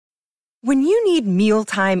When you need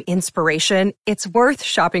mealtime inspiration, it's worth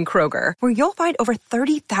shopping Kroger, where you'll find over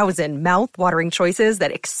 30,000 mouth-watering choices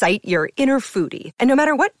that excite your inner foodie. And no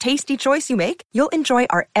matter what tasty choice you make, you'll enjoy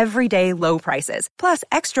our everyday low prices, plus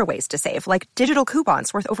extra ways to save, like digital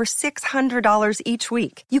coupons worth over $600 each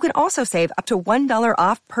week. You can also save up to $1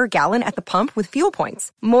 off per gallon at the pump with fuel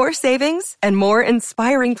points. More savings and more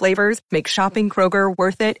inspiring flavors make shopping Kroger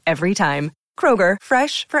worth it every time. Kroger,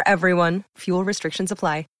 fresh for everyone. Fuel restrictions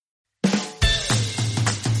apply.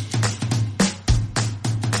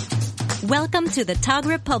 Welcome to the Tog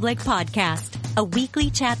Republic podcast, a weekly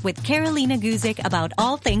chat with Carolina Guzik about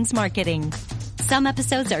all things marketing. Some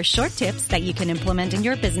episodes are short tips that you can implement in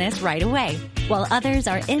your business right away, while others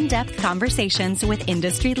are in-depth conversations with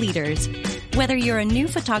industry leaders. Whether you're a new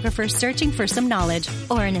photographer searching for some knowledge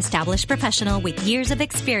or an established professional with years of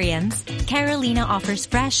experience, Carolina offers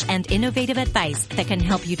fresh and innovative advice that can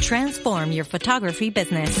help you transform your photography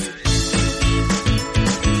business.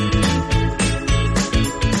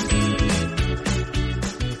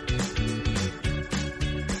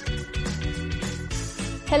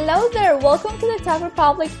 Hello there, welcome to the Tog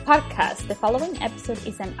Republic podcast. The following episode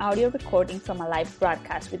is an audio recording from a live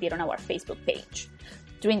broadcast we did on our Facebook page.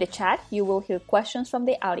 During the chat, you will hear questions from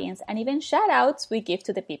the audience and even shout-outs we give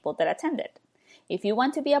to the people that attended. If you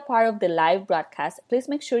want to be a part of the live broadcast, please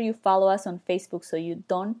make sure you follow us on Facebook so you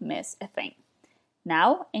don't miss a thing.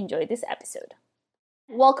 Now, enjoy this episode.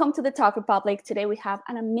 Welcome to the Tog Republic. Today we have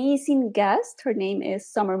an amazing guest. Her name is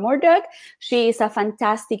Summer Murdoch. She is a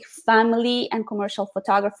fantastic family and commercial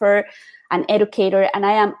photographer and educator, and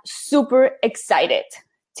I am super excited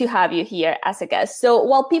to have you here as a guest. So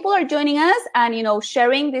while people are joining us and,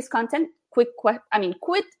 sharing this content,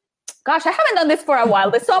 gosh, I haven't done this for a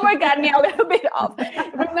while. The summer got me a little bit off.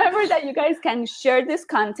 Remember that you guys can share this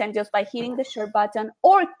content just by hitting the share button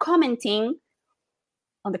or commenting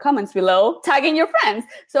on the comments below, tagging your friends.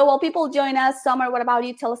 So while people join us, Summer, what about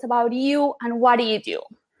you? Tell us about you and what do you do?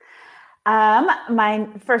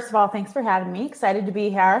 First of all, thanks for having me. Excited to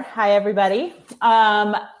be here. Hi, everybody.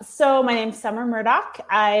 So my name's Summer Murdoch.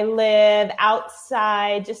 I live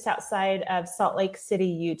just outside of Salt Lake City,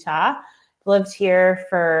 Utah.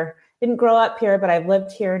 Didn't grow up here, but I've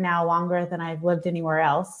lived here now longer than I've lived anywhere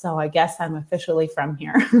else. So I guess I'm officially from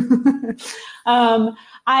here.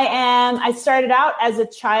 I started out as a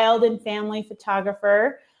child and family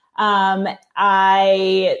photographer.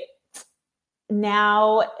 I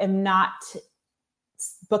now am not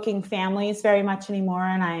booking families very much anymore,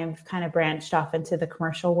 and I have kind of branched off into the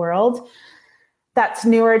commercial world. That's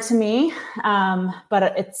newer to me,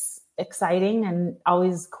 but it's exciting and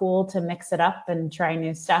always cool to mix it up and try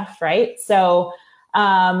new stuff, right? So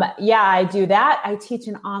I do that. I teach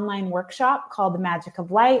an online workshop called The Magic of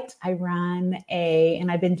Light. And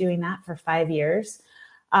I've been doing that for 5 years.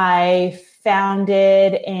 I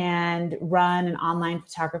founded and run an online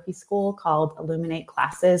photography school called Illuminate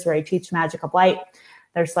Classes, where I teach Magic of Light.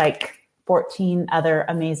 There's like 14 other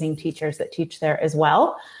amazing teachers that teach there as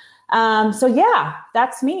well.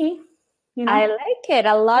 That's me. I like it.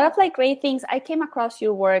 A lot of great things. I came across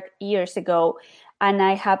your work years ago, and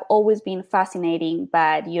I have always been fascinated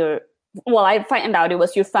by I found out it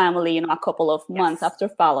was your family, a couple of months after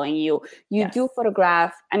following you. You do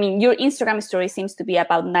photograph. I mean, your Instagram story seems to be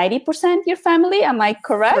about 90% your family. Am I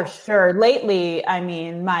correct? For sure. Lately,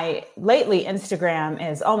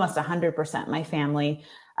 Instagram is almost 100% my family.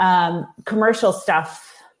 Commercial stuff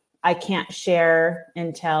I can't share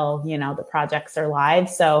until, the projects are live.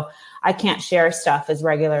 So I can't share stuff as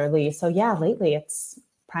regularly. So lately it's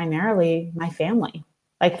primarily my family.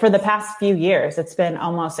 For the past few years, it's been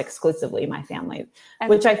almost exclusively my family,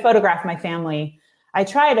 which I photograph my family. I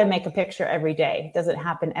try to make a picture every day. It doesn't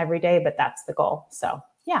happen every day, but that's the goal. So,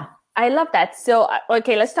 yeah. I love that. So,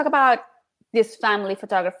 okay, let's talk about this family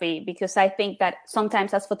photography, because I think that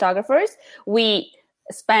sometimes as photographers, we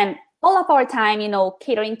spend all of our time,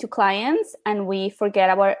 catering to clients, and we forget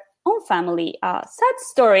our own family. Sad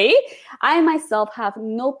story. I myself have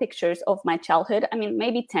no pictures of my childhood. I mean,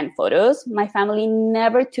 maybe 10 photos. My family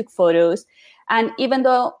never took photos. And even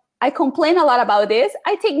though I complain a lot about this,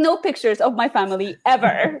 I take no pictures of my family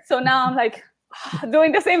ever. So now I'm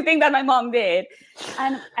doing the same thing that my mom did.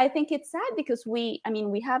 And I think it's sad because we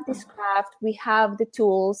have this craft, we have the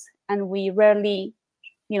tools, and we rarely,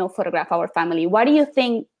 photograph our family. Why do you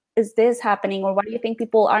think is this happening, or why do you think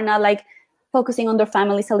people are not focusing on their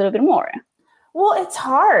families a little bit more? Well, it's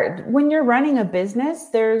hard when you're running a business.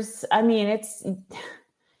 It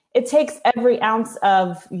takes every ounce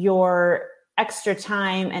of your extra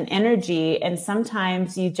time and energy. And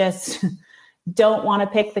sometimes you just don't want to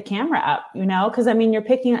pick the camera up, because you're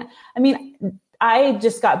picking, I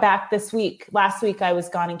just got back this week. Last week, I was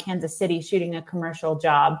gone in Kansas City shooting a commercial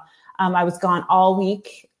job. I was gone all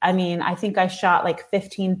week. I mean, I think I shot like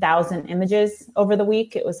 15,000 images over the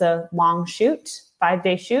week. It was a long shoot,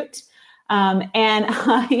 5-day shoot. And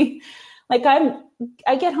I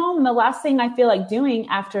get home and the last thing I feel like doing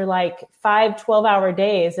after like 12-hour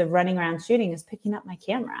days of running around shooting is picking up my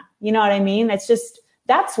camera. You know what I mean? It's just,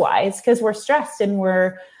 that's why. It's because we're stressed and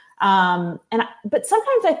but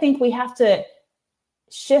sometimes I think we have to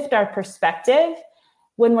shift our perspective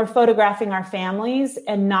when we're photographing our families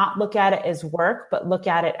and not look at it as work, but look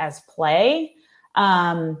at it as play.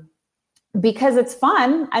 Because it's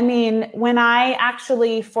fun. I mean, when I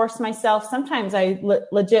actually force myself, sometimes I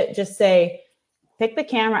legit just say, pick the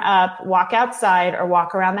camera up, walk outside or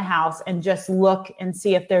walk around the house and just look and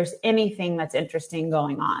see if there's anything that's interesting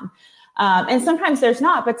going on. And sometimes there's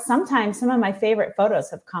not, but sometimes some of my favorite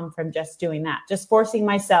photos have come from just doing that, just forcing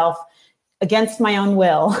myself against my own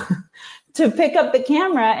will to pick up the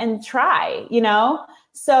camera and try, you know?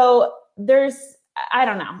 So there's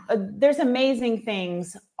amazing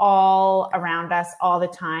things all around us all the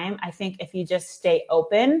time. I think if you just stay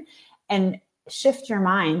open and shift your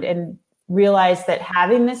mind and realize that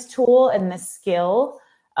having this tool and this skill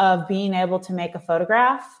of being able to make a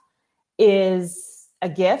photograph is a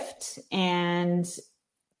gift, and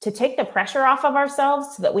to take the pressure off of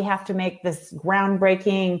ourselves so that we have to make this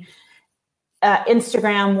groundbreaking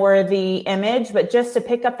Instagram worthy image, but just to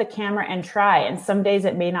pick up the camera and try. And some days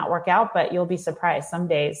it may not work out, but you'll be surprised. Some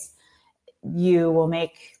days you will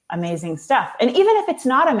make amazing stuff. And even if it's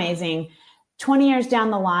not amazing, 20 years down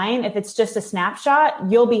the line, if it's just a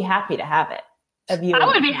snapshot, you'll be happy to have it. Of you. I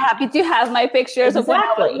would be happy to have my pictures of when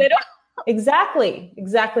I was little. Exactly.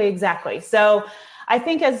 So I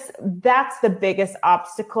think that's the biggest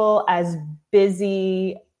obstacle as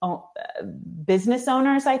busy business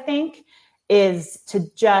owners, I think, is to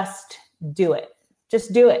just do it.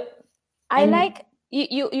 Just do it. I like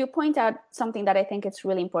you point out something that I think it's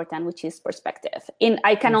really important, which is perspective.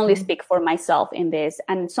 I can only speak for myself in this.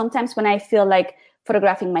 And sometimes when I feel like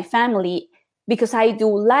photographing my family, because I do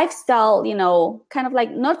lifestyle, you know, kind of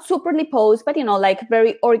like not superly posed, but, you know, like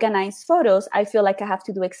very organized photos, I feel like I have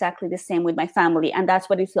to do exactly the same with my family. And that's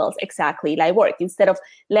what it feels exactly like work. Instead of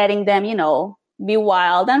letting them, you know, be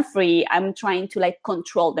wild and free, I'm trying to like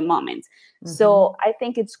control the moment. So I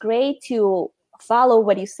think it's great to follow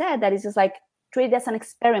what you said, that is just like treat it as an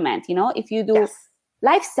experiment. You know, if you do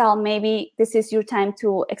lifestyle, maybe this is your time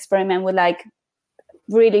to experiment with like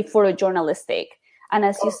really photojournalistic. And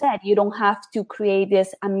as you said, you don't have to create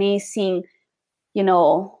this amazing, you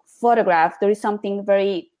know, photograph. There is something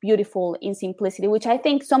very beautiful in simplicity, which I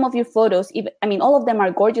think some of your photos, all of them are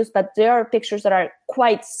gorgeous, but there are pictures that are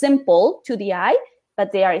quite simple to the eye,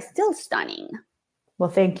 but they are still stunning. Well,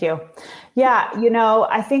 thank you. Yeah, you know,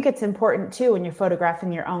 I think it's important too when you're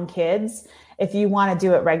photographing your own kids. If you want to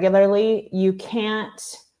do it regularly, you can't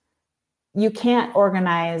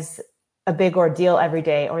organize a big ordeal every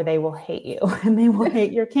day, or they will hate you and they will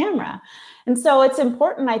hate your camera. And so it's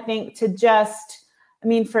important, I think, to just,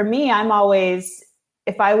 for me, I'm always,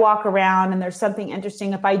 if I walk around and there's something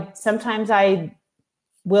interesting, sometimes I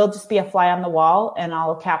will just be a fly on the wall and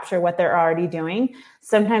I'll capture what they're already doing.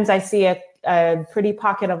 Sometimes I see a pretty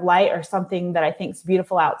pocket of light or something that I think is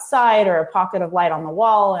beautiful outside, or a pocket of light on the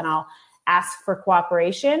wall, and I'll ask for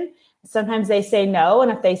cooperation. Sometimes they say no.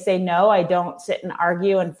 And if they say no, I don't sit and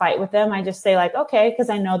argue and fight with them. I just say like, okay, because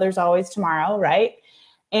I know there's always tomorrow, right?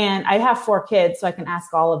 And I have 4 kids, so I can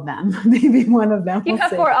ask all of them. Maybe one of them. You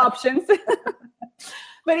have 4 options.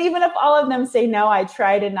 But even if all of them say no, I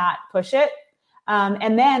try to not push it.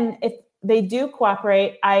 And then if they do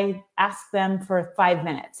cooperate, I ask them for 5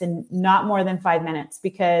 minutes and not more than 5 minutes,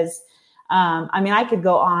 because I could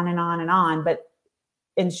go on and on and on,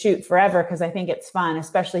 and shoot forever, because I think it's fun,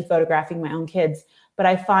 especially photographing my own kids. But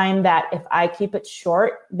I find that if I keep it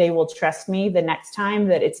short, they will trust me the next time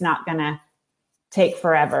that it's not going to take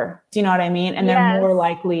forever. Do you know what I mean? And they're more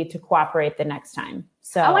likely to cooperate the next time.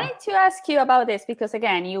 So I wanted to ask you about this, because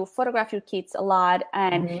again, you photograph your kids a lot,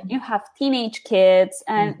 and you have teenage kids,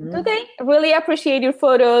 and do they really appreciate your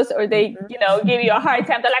photos, or they, give you a hard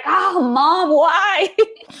time? They're like, oh, Mom, why?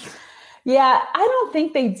 Yeah, I don't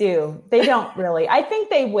think they do. They don't really. I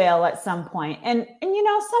think they will at some point. And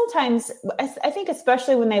sometimes I think,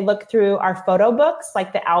 especially when they look through our photo books,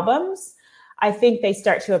 like the albums, I think they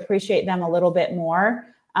start to appreciate them a little bit more.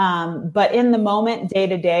 But in the moment, day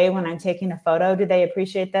to day, when I'm taking a photo, do they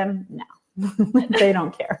appreciate them? No, they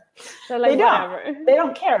don't care. So like, They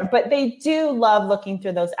don't care, but they do love looking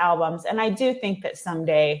through those albums. And I do think that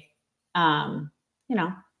someday, they'll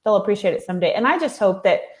appreciate it someday. And I just hope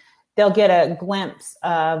that they'll get a glimpse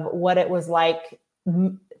of what it was like,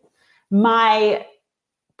 my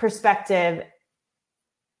perspective,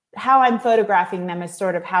 how I'm photographing them is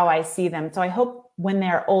sort of how I see them. So I hope when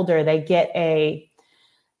they're older, they get a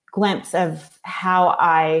glimpse of how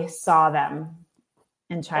I saw them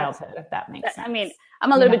in childhood, if that makes sense. I mean,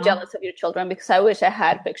 I'm a little bit jealous of your children because I wish I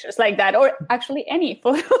had pictures like that, or actually any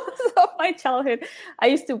photos of my childhood. I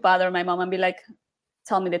used to bother my mom and be like,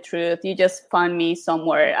 tell me the truth. You just found me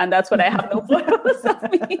somewhere. And that's what I have, no photos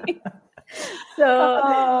of me.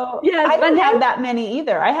 So, yeah. I don't have that many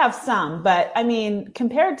either. I have some, but I mean,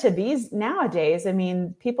 compared to these nowadays, I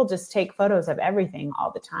mean, people just take photos of everything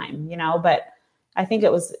all the time, you know, but I think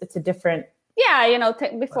it's a different. Yeah, you know,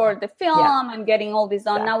 before the film and getting all this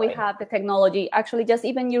done, now we have the technology. Actually, just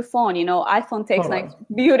even your phone, you know, iPhone takes like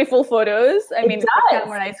beautiful photos. I mean, the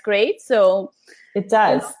camera is great. So it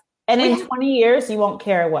does. And in 20 years, you won't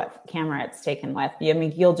care what camera it's taken with. I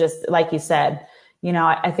mean, you'll just, like you said, you know,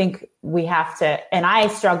 I think we have to, and I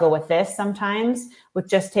struggle with this sometimes with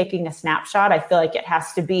just taking a snapshot. I feel like it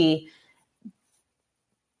has to be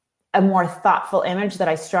a more thoughtful image that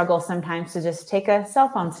I struggle sometimes to just take a cell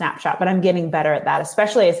phone snapshot, but I'm getting better at that,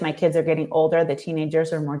 especially as my kids are getting older. The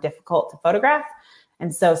teenagers are more difficult to photograph.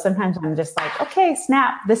 And so sometimes I'm just like, okay,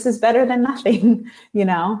 snap, this is better than nothing, you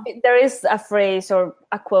know? There is a phrase or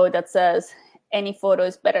a quote that says, any photo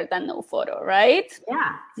is better than no photo, right?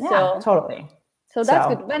 Yeah, so, totally. So that's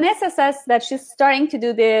good. Vanessa says that she's starting to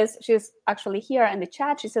do this. She's actually here in the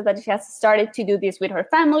chat. She said that she has started to do this with her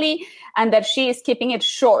family and that she is keeping it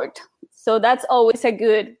short. So that's always a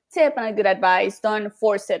good tip and a good advice. Don't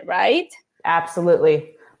force it, right?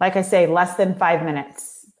 Absolutely. Like I say, less than 5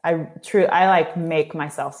 minutes. I like make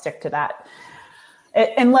myself stick to that.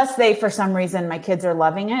 Unless they, for some reason, my kids are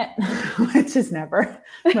loving it, which is never.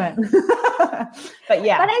 But, but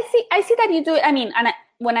yeah. But I see that you do it. I mean,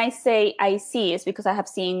 when I say I see, it's because I have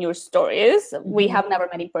seen your stories. Mm-hmm. We have never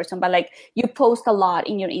met in person, but like you post a lot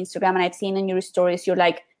in your Instagram, and I've seen in your stories, you're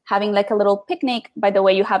like having like a little picnic. By the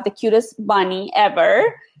way, you have the cutest bunny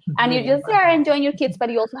ever. And you're just there enjoying your kids, but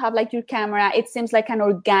you also have like your camera. It seems like an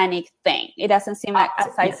organic thing. It doesn't seem like,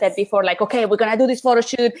 as I said before, like, okay, we're going to do this photo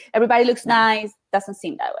shoot. Everybody looks nice. Doesn't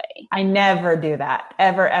seem that way. I never do that.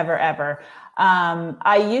 Ever, ever, ever.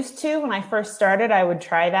 I used to, when I first started, I would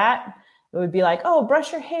try that. It would be like, oh,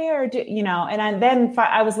 brush your hair, you know, and then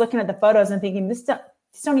I was looking at the photos and thinking, these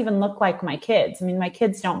don't even look like my kids. I mean, my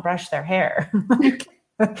kids don't brush their hair.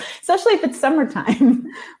 Especially if it's summertime,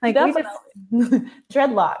 like we just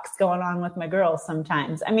dreadlocks going on with my girls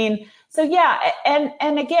sometimes. I mean, so yeah.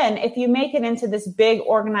 And again, if you make it into this big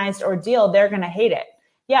organized ordeal, they're going to hate it.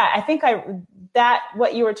 Yeah. I think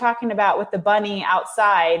what you were talking about with the bunny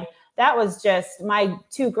outside, that was just my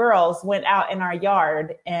 2 girls went out in our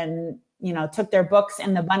yard and, you know, took their books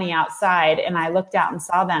and the bunny outside. And I looked out and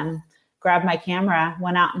saw them, grabbed my camera,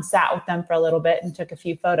 went out and sat with them for a little bit and took a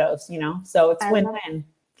few photos, you know, so it's win-win.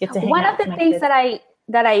 Get to hang One out of the things that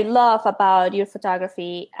I love about your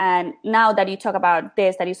photography, and now that you talk about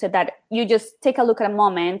this, that you said that you just take a look at a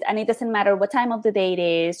moment and it doesn't matter what time of the day it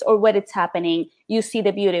is or what it's happening, you see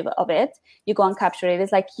the beauty of it, you go and capture it.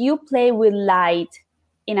 It's like you play with light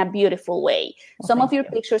in a beautiful way. Some of your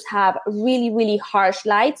pictures have really, really harsh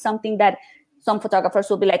light, something that some photographers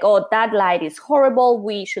will be like, oh, that light is horrible.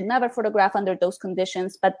 We should never photograph under those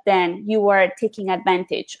conditions. But then you are taking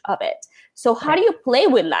advantage of it. So how do you play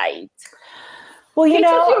with light? Well, you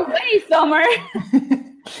know, your way, Summer.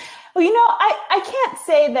 Well, you know, I can't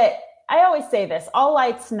say that. I always say this, all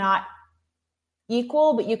light's not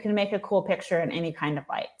equal, but you can make a cool picture in any kind of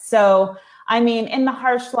light. So, I mean, in the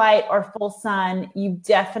harsh light or full sun, you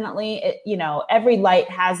definitely, you know, every light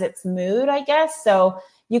has its mood, I guess. So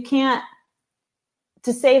you can't,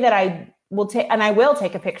 to say that I will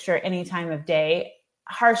take a picture any time of day.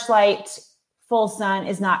 Harsh light, full sun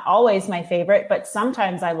is not always my favorite, but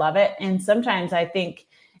sometimes I love it. And sometimes I think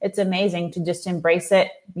it's amazing to just embrace it,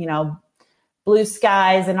 you know, blue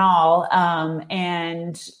skies and all.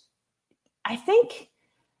 And I think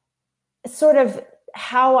sort of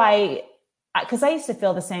because I used to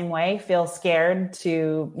feel the same way, feel scared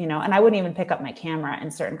to, you know, and I wouldn't even pick up my camera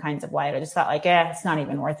in certain kinds of light. I just thought like, it's not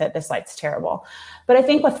even worth it. This light's terrible. But I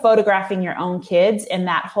think with photographing your own kids and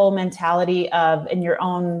that whole mentality of in your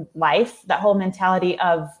own life, that whole mentality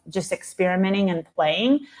of just experimenting and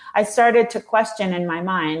playing, I started to question in my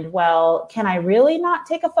mind, well, can I really not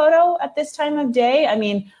take a photo at this time of day? I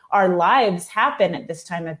mean, our lives happen at this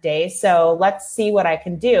time of day. So let's see what I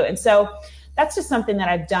can do. And so that's just something that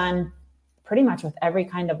I've done pretty much with every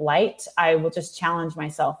kind of light. I will just challenge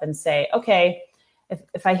myself and say, okay,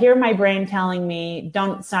 if I hear my brain telling me,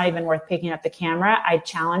 it's not even worth picking up the camera, I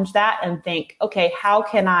challenge that and think, okay, how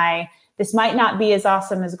can this might not be as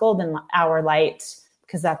awesome as golden hour light,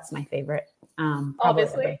 because that's my favorite.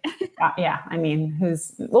 Obviously. Yeah. I mean,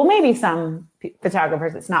 maybe some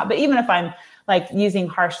photographers it's not, but even if I'm like using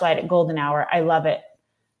harsh light at golden hour, I love it.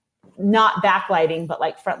 Not backlighting, but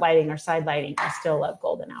like front lighting or side lighting. I still love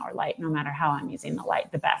golden hour light, no matter how I'm using the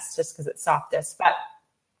light the best, just because it's softest. But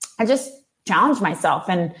I just challenge myself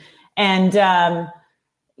and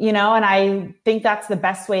I think that's the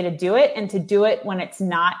best way to do it, and to do it when it's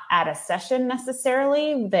not at a session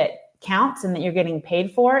necessarily that counts and that you're getting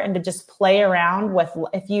paid for, and to just play around with,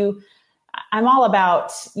 I'm all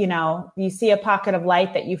about, you see a pocket of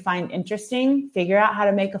light that you find interesting, figure out how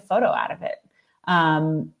to make a photo out of it.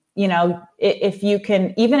 If you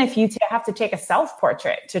can, even if you have to take a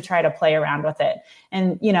self-portrait to try to play around with it,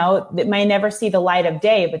 and, it may never see the light of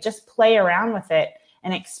day, but just play around with it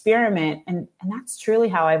and experiment. And that's truly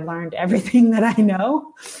how I've learned everything that I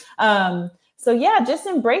know. So yeah, just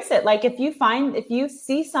embrace it. Like if you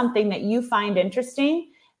see something that you find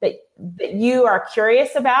interesting, that you are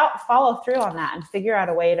curious about, follow through on that and figure out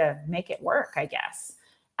a way to make it work, I guess.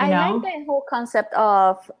 I like the whole concept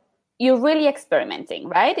of you're really experimenting,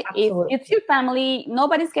 right? Absolutely. If it's your family,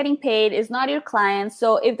 nobody's getting paid, it's not your client.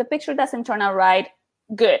 So if the picture doesn't turn out right,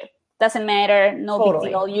 good. Doesn't matter, no Totally.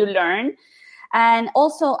 big deal, you learn. And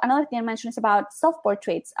also another thing I mentioned is about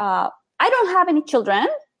self-portraits. I don't have any children,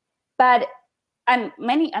 but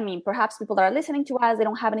perhaps people that are listening to us, they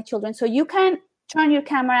don't have any children. So you can turn your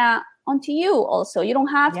camera onto you also. You don't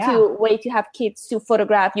have to wait to have kids to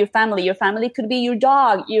photograph your family. Your family could be your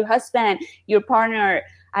dog, your husband, your partner,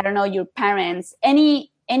 I don't know, your parents,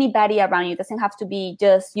 anybody around you. It doesn't have to be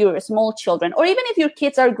just your small children. Or even if your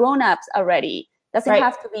kids are grown-ups already, doesn't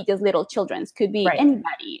have to be just little children. It could be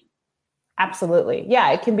anybody. Absolutely.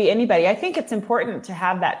 Yeah, it can be anybody. I think it's important to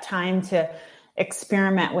have that time to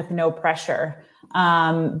experiment with no pressure,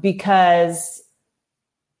 because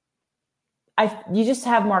you just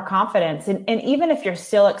have more confidence. And even if you're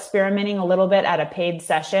still experimenting a little bit at a paid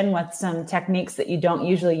session with some techniques that you don't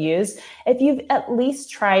usually use, if you've at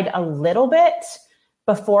least tried a little bit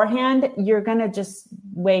beforehand, you're going to just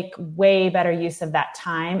make way better use of that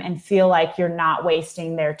time and feel like you're not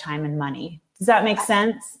wasting their time and money. Does that make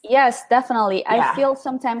sense? Yes, definitely. Yeah. I feel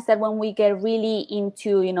sometimes that when we get really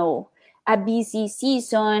into, a busy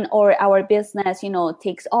season, or our business,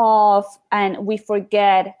 takes off, and we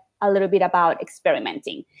forget a little bit about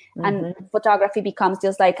experimenting. Mm-hmm. And photography becomes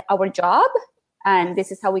just like our job, and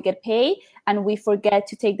this is how we get paid. And we forget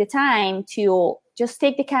to take the time to just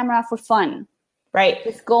take the camera for fun. Right.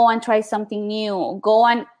 Just go and try something new. Go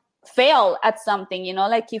and fail at something,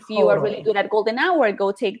 like if you are really good at golden hour,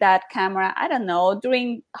 go take that camera, I don't know,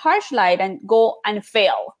 during harsh light and go and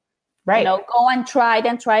fail. Right. Go and try it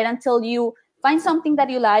until you find something that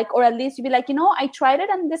you like, or at least you be like, I tried it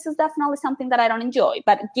and this is definitely something that I don't enjoy,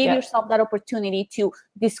 but give yourself that opportunity to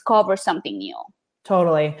discover something new.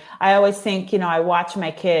 Totally. I always think, I watch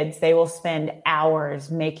my kids, they will spend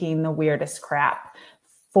hours making the weirdest crap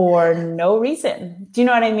for no reason. Do you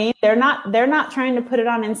know what I mean? They're not trying to put it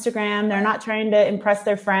on Instagram. They're not trying to impress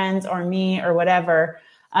their friends or me or whatever.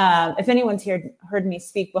 If anyone's heard me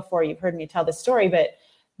speak before, you've heard me tell the story, but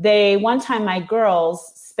one time my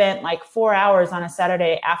girls spent like 4 hours on a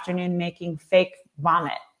Saturday afternoon making fake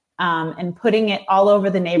vomit, and putting it all over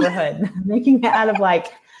the neighborhood, making it out of like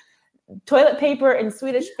toilet paper and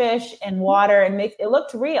Swedish fish and water, and it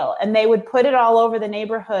looked real. And they would put it all over the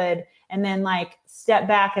neighborhood and then like step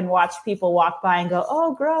back and watch people walk by and go,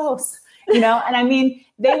 oh, gross. And I mean,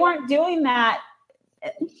 they weren't doing that.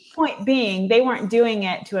 Point being, they weren't doing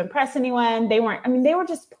it to impress anyone. They were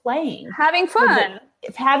just playing. Having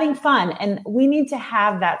fun. And we need to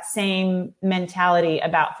have that same mentality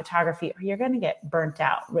about photography, or you're going to get burnt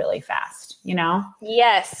out really fast,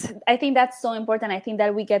 Yes. I think that's so important. I think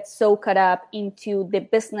that we get so caught up into the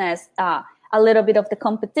business, a little bit of the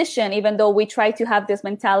competition, even though we try to have this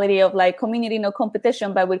mentality of like community, no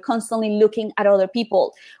competition, but we're constantly looking at other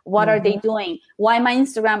people. What are they doing? Why my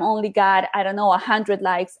Instagram only got, 100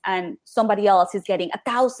 likes and somebody else is getting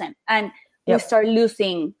 1,000? And we start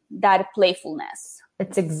losing that playfulness.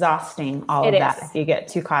 It's exhausting, all of that, if you get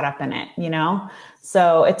too caught up in it,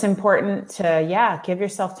 So it's important to, give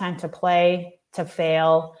yourself time to play, to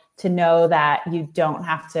fail, to know that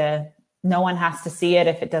no one has to see it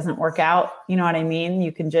if it doesn't work out. You know what I mean?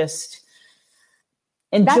 You can just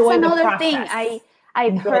enjoy the process. That's another thing.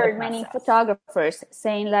 I've heard many photographers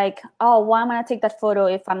saying like, oh, why am I going to take that photo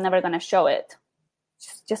if I'm never going to show it?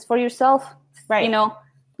 Just for yourself, right?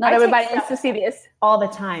 Not everybody needs to see this. All the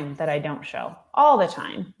time that I don't show. All the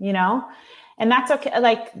time, you know? And that's okay.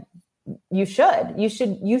 Like you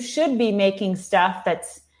should be making stuff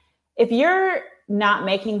that's, if you're not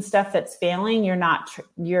making stuff that's failing, you're not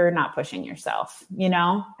pushing yourself, you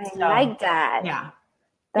know? I like that. Yeah.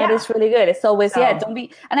 That is really good. It's always, don't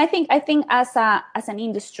be, and I think as an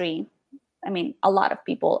industry, I mean, a lot of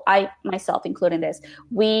people, I myself including this,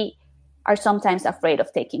 we are sometimes afraid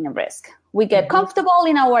of taking a risk. We get comfortable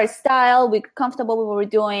in our style, we're comfortable with what we're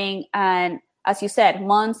doing. And as you said,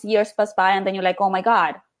 months, years pass by, and then you're like, oh my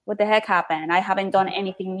God, what the heck happened? I haven't done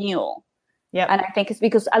anything new. Yeah. And I think it's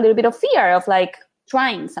because a little bit of fear of like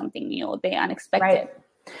trying something new, the unexpected.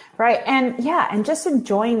 Right. And just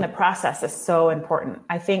enjoying the process is so important.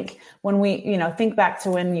 I think when we, think back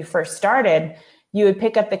to when you first started, you would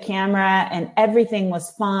pick up the camera and everything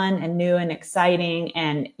was fun and new and exciting,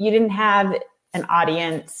 and you didn't have an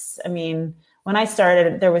audience. I mean, when I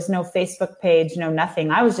started, there was no Facebook page, no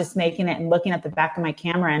nothing. I was just making it and looking at the back of my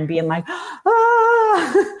camera and being like, look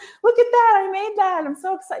at that. I made that. I'm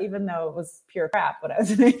so excited, even though it was pure crap what I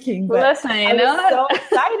was making. But listen, I was so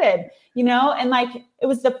excited, and like it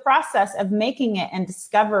was the process of making it and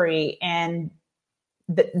discovery, and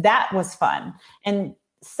that was fun. And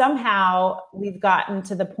somehow we've gotten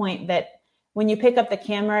to the point that when you pick up the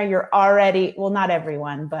camera, you're already, well, not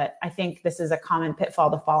everyone, but I think this is a common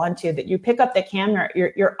pitfall to fall into, that you pick up the camera,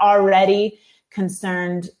 you're already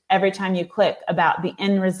concerned every time you click about the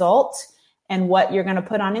end result and what you're going to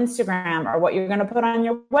put on Instagram or what you're going to put on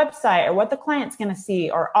your website or what the client's going to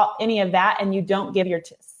see or any of that. And you don't give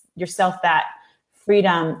yourself that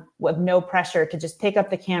freedom with no pressure to just pick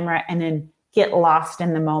up the camera and then get lost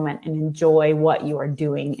in the moment and enjoy what you are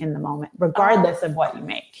doing in the moment, regardless of what you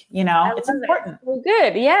make. It's important. Well,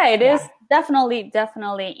 good. Yeah, it is definitely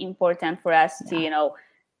important for us to,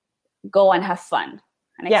 go and have fun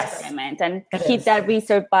and experiment and hit that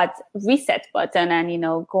reset button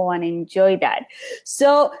and, go and enjoy that.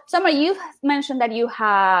 So, Summer, you mentioned that you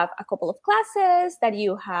have a couple of classes that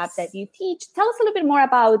you teach. Tell us a little bit more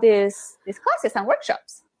about these classes and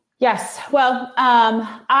workshops. Yes. Well,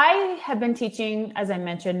 I have been teaching, as I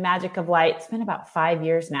mentioned, Magic of Light. It's been about 5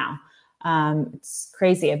 years now. It's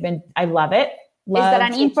crazy. I love it. Is that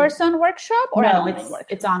an in-person workshop or an online workshop?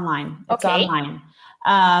 It's online. It's online.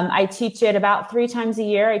 I teach it about 3 times a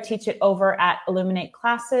year. I teach it over at Illuminate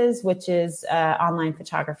Classes, which is an online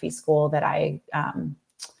photography school that I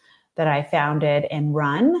founded and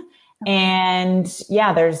run. And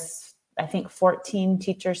there's, I think 14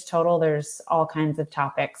 teachers total. There's all kinds of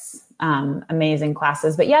topics, amazing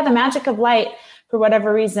classes. But the Magic of Light, for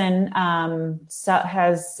whatever reason, it's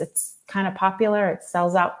kind of popular. It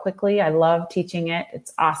sells out quickly. I love teaching it.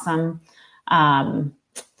 It's awesome. I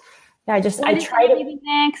tried to be the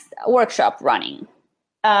next workshop running.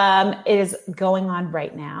 It is going on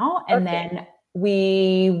right now. And then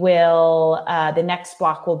we will, the next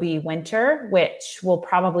block will be winter, which will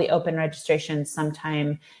probably open registration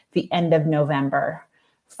sometime the end of November.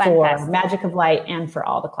 Fantastic. For Magic of Light and for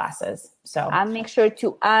all the classes. So I'll make sure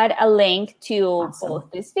to add a link to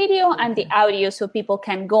both this video and the audio so people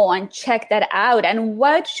can go and check that out. And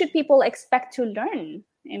what should people expect to learn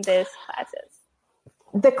in these classes?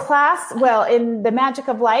 The class, in the Magic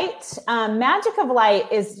of Light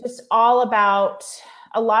is just all about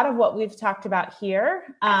a lot of what we've talked about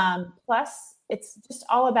here. Plus, it's just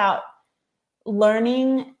all about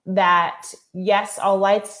learning that, yes, all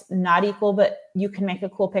light's not equal, but you can make a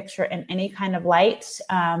cool picture in any kind of light.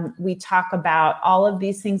 We talk about all of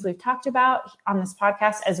these things we've talked about on this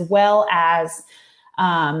podcast, as well as,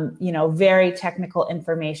 very technical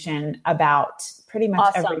information about pretty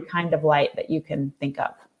much every kind of light that you can think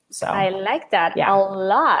of. So I like that a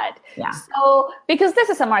lot. Yeah. So, because this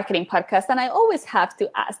is a marketing podcast, and I always have to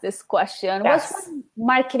ask this question, what's one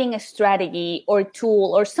marketing strategy or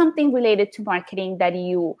tool or something related to marketing that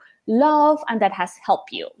you love and that has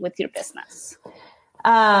helped you with your business?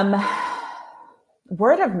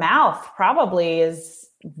 Word of mouth probably is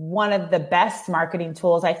one of the best marketing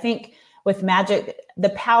tools. I think with Magic, the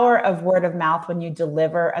power of word of mouth when you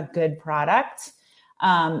deliver a good product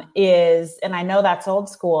is, and I know that's old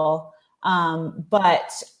school,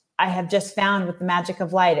 but I have just found with the Magic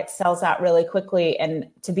of Light, it sells out really quickly. And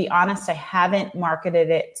to be honest, I haven't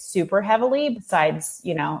marketed it super heavily besides,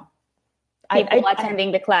 people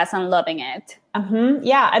attending the class and loving it.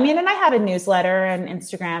 Yeah. I mean, and I have a newsletter and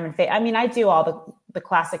Instagram and I do all the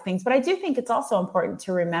classic things, but I do think it's also important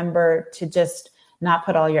to remember to just not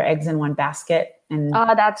put all your eggs in one basket. And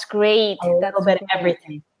that's great. A little bit of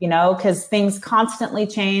everything, because things constantly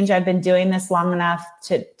change. I've been doing this long enough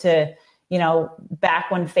to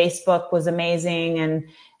back when Facebook was amazing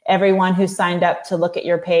everyone who signed up to look at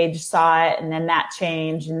your page saw it, and then that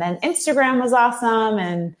changed. And then Instagram was awesome,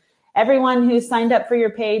 and everyone who signed up for your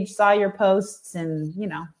page saw your posts, and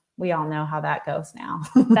we all know how that goes now.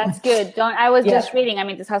 That's good. I was just reading, I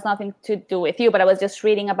mean, this has nothing to do with you, but I was just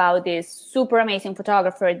reading about this super amazing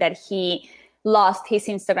photographer that he lost his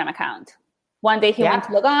Instagram account. One day he went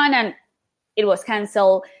to log on and it was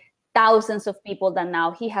canceled. Thousands of people that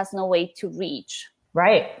now he has no way to reach.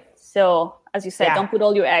 Right. So as you said, don't put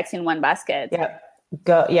all your eggs in one basket.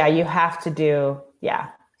 Yeah. You have to do,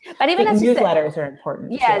 But even as newsletters are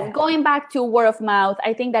important. Yes, too. Going back to word of mouth,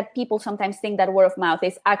 I think that people sometimes think that word of mouth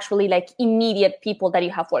is actually like immediate people that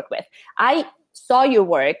you have worked with. I saw your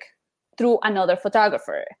work through another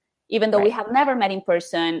photographer. Even though we have never met in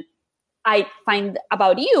person, I find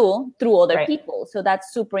about you through other people. So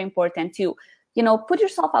that's super important to, put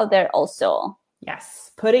yourself out there also.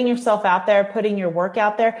 Yes. Putting yourself out there, putting your work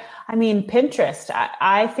out there. I mean, Pinterest,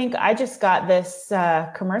 I think I just got this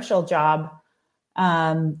commercial job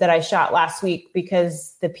that I shot last week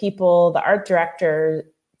because the art director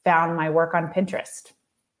found my work on Pinterest.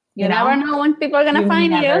 You never know when people are going to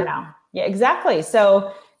find you. Know. Yeah, exactly.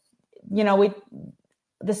 So,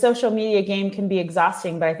 the social media game can be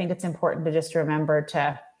exhausting, but I think it's important to just remember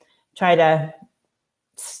to try to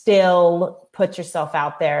still put yourself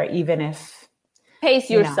out there, even if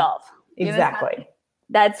pace yourself. Exactly.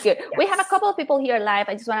 That's good. Yes. We have a couple of people here live.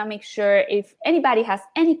 I just want to make sure if anybody has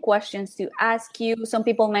any questions to ask you. Some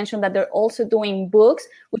people mentioned that they're also doing books,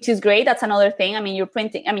 which is great. That's another thing. I mean, you're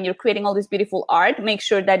creating all this beautiful art. Make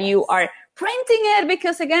sure that you are printing it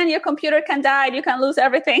because, again, your computer can die. You can lose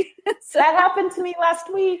everything. So, that happened to me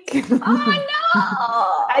last week. Oh, no.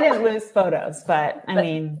 I didn't lose photos, but I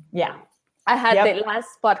mean, yeah. I had the last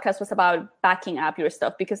podcast was about backing up your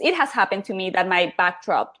stuff because it has happened to me that my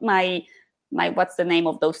backdrop, my what's the name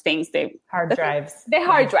of those things? The hard drives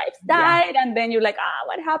died, and then you're like,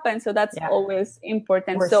 what happened? So that's always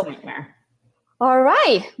important. Worst nightmare. All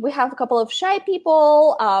right, we have a couple of shy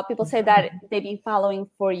people. People say that they've been following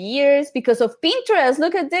for years because of Pinterest.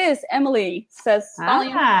 Look at this, Emily says.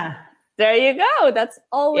 There you go. That's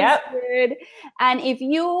always good. And if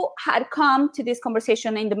you had come to this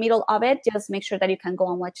conversation in the middle of it, just make sure that you can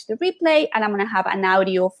go and watch the replay. And I'm going to have an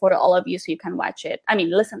audio for all of you so you can watch it.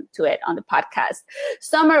 Listen to it on the podcast.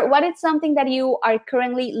 Summer, what is something that you are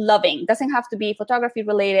currently loving? Doesn't have to be photography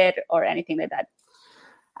related or anything like that.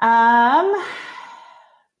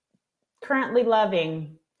 Currently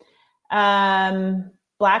loving.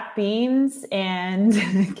 Black beans and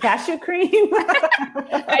cashew cream.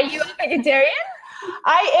 Are you a vegetarian?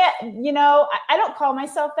 I don't call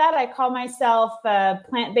myself that. I call myself a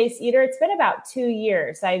plant-based eater. It's been about 2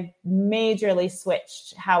 years. I've majorly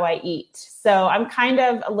switched how I eat. So I'm kind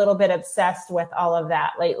of a little bit obsessed with all of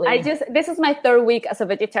that lately. This is my 3rd week as a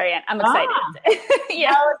vegetarian. I'm excited.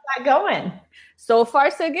 Yeah. How is that going? So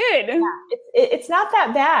far, so good. Yeah, it's not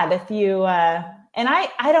that bad if you, and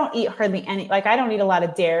I don't eat hardly any, I don't eat a lot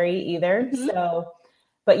of dairy either. Mm-hmm. So,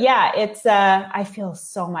 but yeah, it's, I feel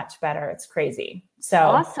so much better. It's crazy. So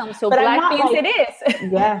awesome. So black beans it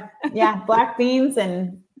is. Yeah. Black beans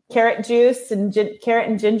and carrot juice and carrot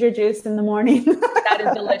and ginger juice in the morning. That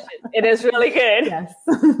is delicious. It is really good. Yes.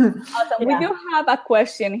 Awesome. Yeah. We do have a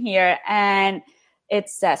question here and it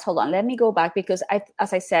says, hold on, let me go back because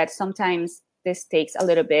as I said, sometimes this takes a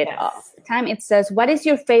little bit of time. It says, what is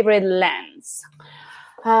your favorite lens?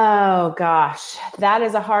 Oh gosh, that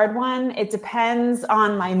is a hard one. It depends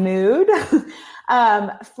on my mood.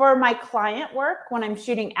 For my client work, when I'm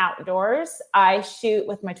shooting outdoors, I shoot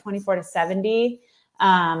with my 24-70.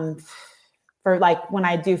 For when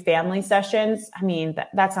I do family sessions,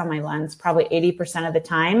 that's on my lens probably 80% of the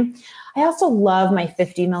time. I also love my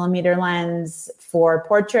 50 millimeter lens for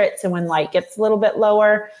portraits and when light gets a little bit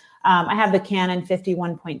lower. I have the Canon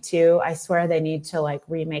 51.2. I swear they need to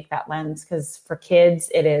remake that lens because for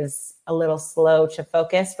kids, it is a little slow to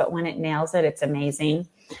focus, but when it nails it, it's amazing.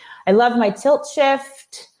 I love my tilt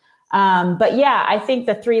shift. But yeah, I think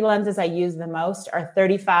the 3 lenses I use the most are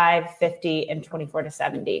 35, 50, and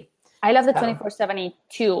 24-70. I love the 24-70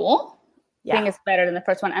 too. I think it's better than the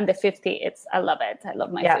first one. And the 50, I love it. I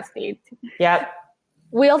love my 50. Yep.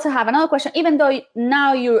 We also have another question, even though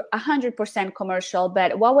now you're 100% commercial,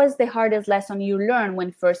 but what was the hardest lesson you learned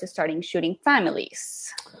when first starting shooting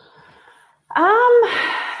families?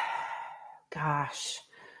 Gosh,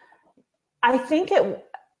 I think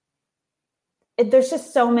there's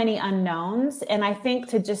just so many unknowns. And I think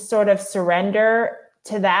to just sort of surrender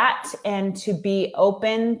to that and to be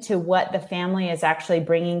open to what the family is actually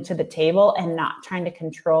bringing to the table and not trying to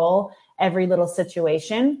control every little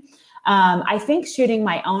situation. I think shooting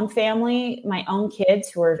my own family, my own kids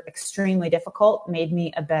who are extremely difficult, made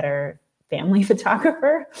me a better family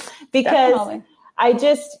photographer, because definitely. I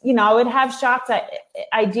just, I would have shots,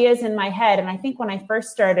 ideas in my head. And I think when I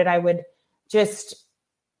first started, I would just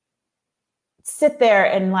sit there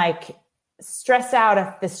and like stress out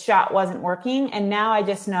if this shot wasn't working. And now I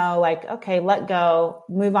just know, like, okay, let go,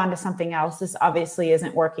 move on to something else. This obviously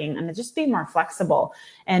isn't working. And just be more flexible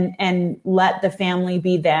and let the family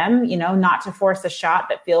be them, not to force a shot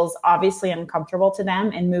that feels obviously uncomfortable to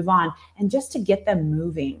them, and move on, and just to get them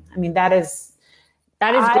moving. I mean, that is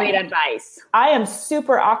great advice. I am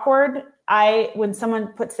super awkward when someone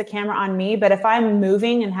puts the camera on me, but if I'm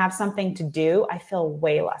moving and have something to do, I feel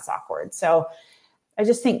way less awkward. So I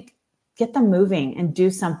just think, get them moving and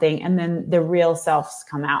do something, and then the real selves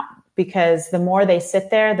come out, because the more they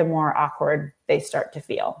sit there, the more awkward they start to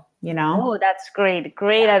feel, Oh, that's great.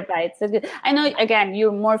 Great advice. That's good. I know, again,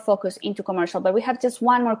 you're more focused into commercial, but we have just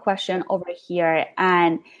one more question over here.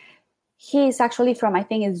 And he's actually from, I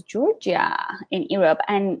think it's Georgia in Europe.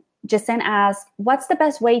 And Jason asks, what's the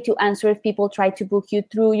best way to answer if people try to book you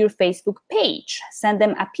through your Facebook page? Send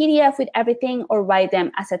them a PDF with everything or write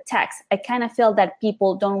them as a text? I kind of feel that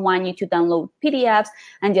people don't want you to download PDFs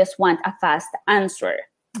and just want a fast answer.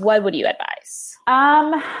 What would you advise?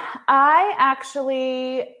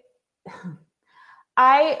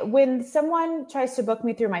 When someone tries to book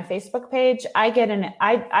me through my Facebook page, I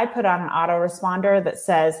put on an autoresponder that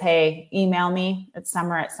says, hey, email me at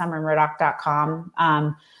summer@summermurdock.com.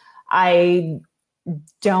 I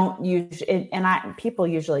don't use it, and people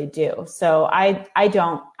usually do. So I'm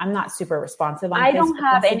not super responsive on Facebook. I don't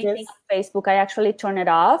have messages. anything on Facebook. I actually turn it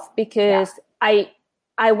off because I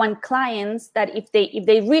want clients that if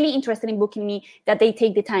they're really interested in booking me, that they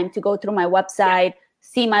take the time to go through my website,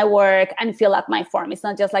 see my work, and fill out my form. It's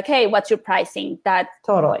not just like, hey, what's your pricing? That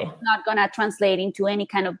totally not going to translate into any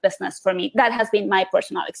kind of business for me. That has been my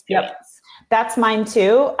personal experience. Yep. That's mine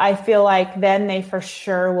too. I feel like then they for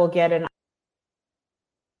sure will get an.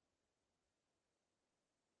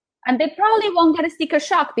 And they probably won't get a sticker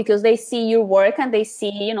shock because they see your work and they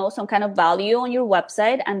see, some kind of value on your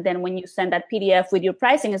website. And then when you send that PDF with your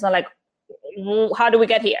pricing, it's not like, how do we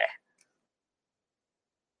get here?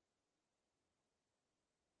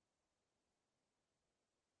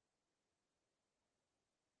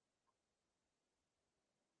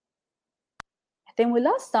 I think we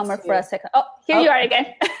lost Summer for a second. Oh, here you are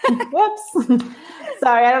again. Whoops.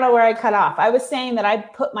 Sorry, I don't know where I cut off. I was saying that I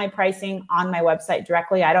put my pricing on my website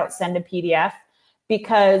directly. I don't send a PDF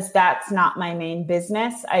because that's not my main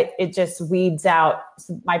business. It just weeds out,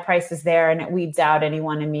 my price is there and it weeds out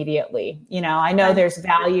anyone immediately. I know there's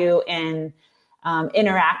value in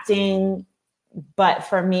interacting, but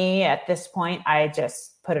for me at this point, I just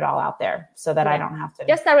put it all out there so that I don't have to.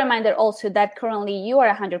 Just a reminder also that currently you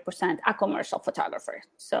are 100% a commercial photographer.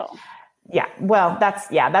 So yeah, well, that's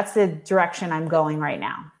the direction I'm going right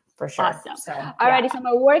now for sure. Awesome. So, alrighty,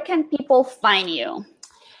 Summer, where can people find you?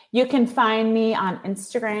 You can find me on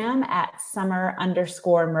Instagram at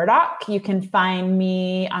summer_Murdock. You can find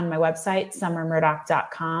me on my website,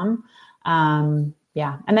 summermurdock.com. And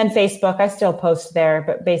then Facebook, I still post there,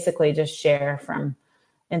 but basically just share from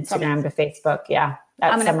Instagram to Facebook. Yeah.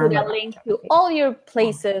 I'm going to put a link to all your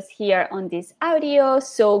places here on this audio.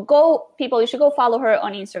 So you should go follow her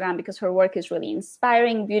on Instagram because her work is really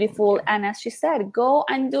inspiring, beautiful. Okay. And as she said, go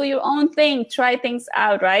and do your own thing. Try things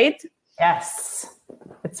out, right? Yes.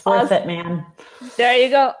 It's worth it, man. There you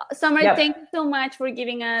go. Summer, Thank you so much for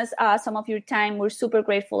giving us some of your time. We're super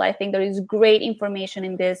grateful. I think there is great information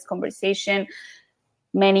in this conversation.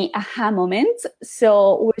 Many aha moments.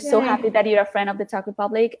 So we're so happy that you're a friend of the Talk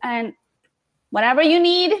Republic. And whenever you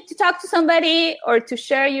need to talk to somebody or to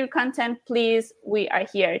share your content, please, we are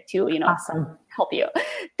here to, awesome. Help you.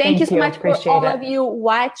 Thank you so much for all of you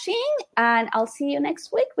watching. And I'll see you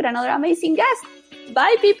next week with another amazing guest.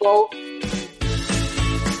 Bye, people.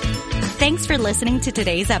 Thanks for listening to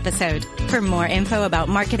today's episode. For more info about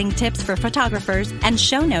marketing tips for photographers and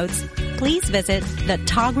show notes, please visit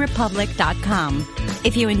thetogrepublic.com.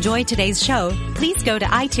 If you enjoyed today's show, please go to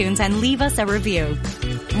iTunes and leave us a review.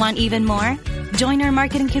 Want even more? Join our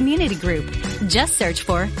marketing community group. Just search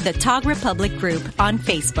for the Tog Republic Group on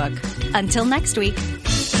Facebook. Until next week.